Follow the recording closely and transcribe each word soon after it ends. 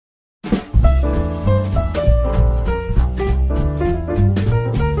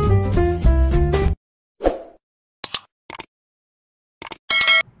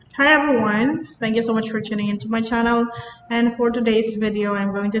Hi everyone, thank you so much for tuning into my channel, and for today's video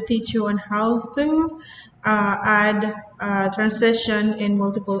I'm going to teach you on how to add transition in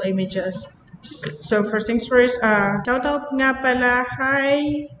multiple images. So first things first, shout out nga pala,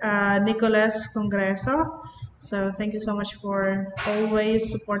 hi Nicolas Congreso. So thank you so much for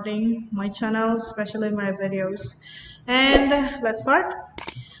always supporting my channel, especially my videos. And let's start.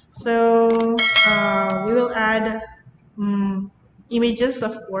 So we will add images,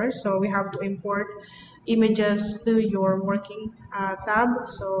 of course. So we have to import images to your working tab.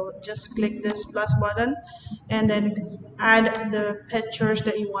 So just click this plus button and then add the pictures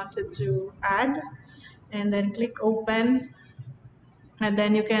that you wanted to add, and then click open, and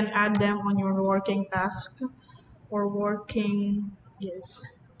then you can add them on your working task or working, yes,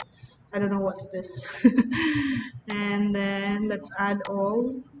 I don't know what's this. And then let's add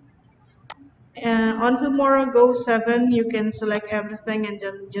all. On Filmora Go 7, you can select everything and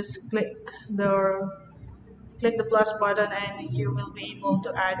then just click the plus button, and you will be able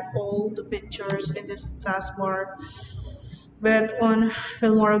to add all the pictures in this taskbar. But on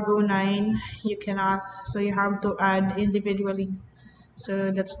Filmora Go 9, you cannot, so you have to add individually. So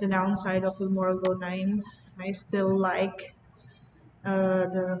that's the downside of Filmora Go 9. I still like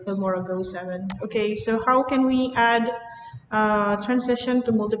the Filmora Go 7. Okay, so how can we add transition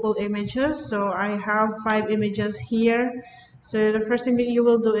to multiple images? So I have 5 images here. So the first thing that you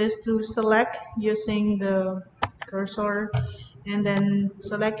will do is to select using the cursor, and then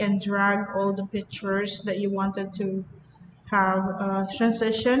select and drag all the pictures that you wanted to have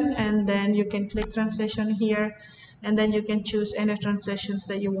transition, and then you can click transition here, and then you can choose any transitions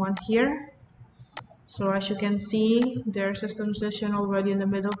that you want here. So as you can see, there's a transition already in the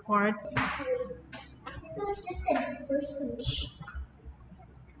middle part.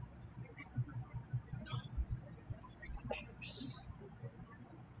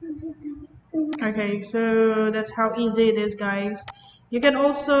 Okay, so that's how easy it is, guys. You can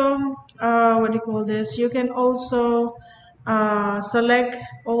also, what do you call this? You can also select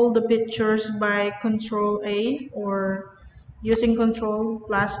all the pictures by Control A or using Control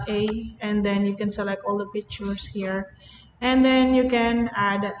plus A, and then you can select all the pictures here, and then you can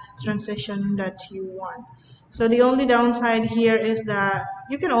add transition that you want. So the only downside here is that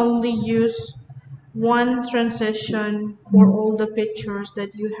you can only use one transition for all the pictures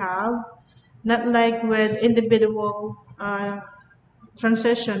that you have, not like with individual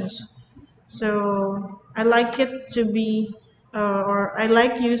transitions. So I like it to be, or I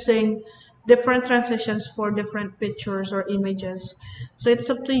like using different transitions for different pictures or images. So it's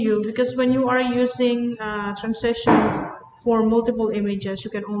up to you, because when you are using transition for multiple images, you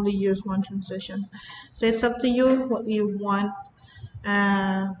can only use one transition. So it's up to you what you want.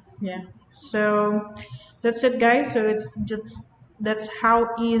 Yeah, so that's it, guys. So it's just, that's how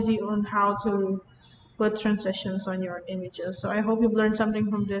easy on how to put transitions on your images. So I hope you've learned something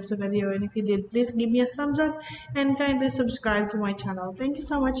from this video, and if you did, please give me a thumbs up and kindly subscribe to my channel. Thank you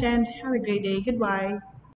so much and have a great day. Goodbye.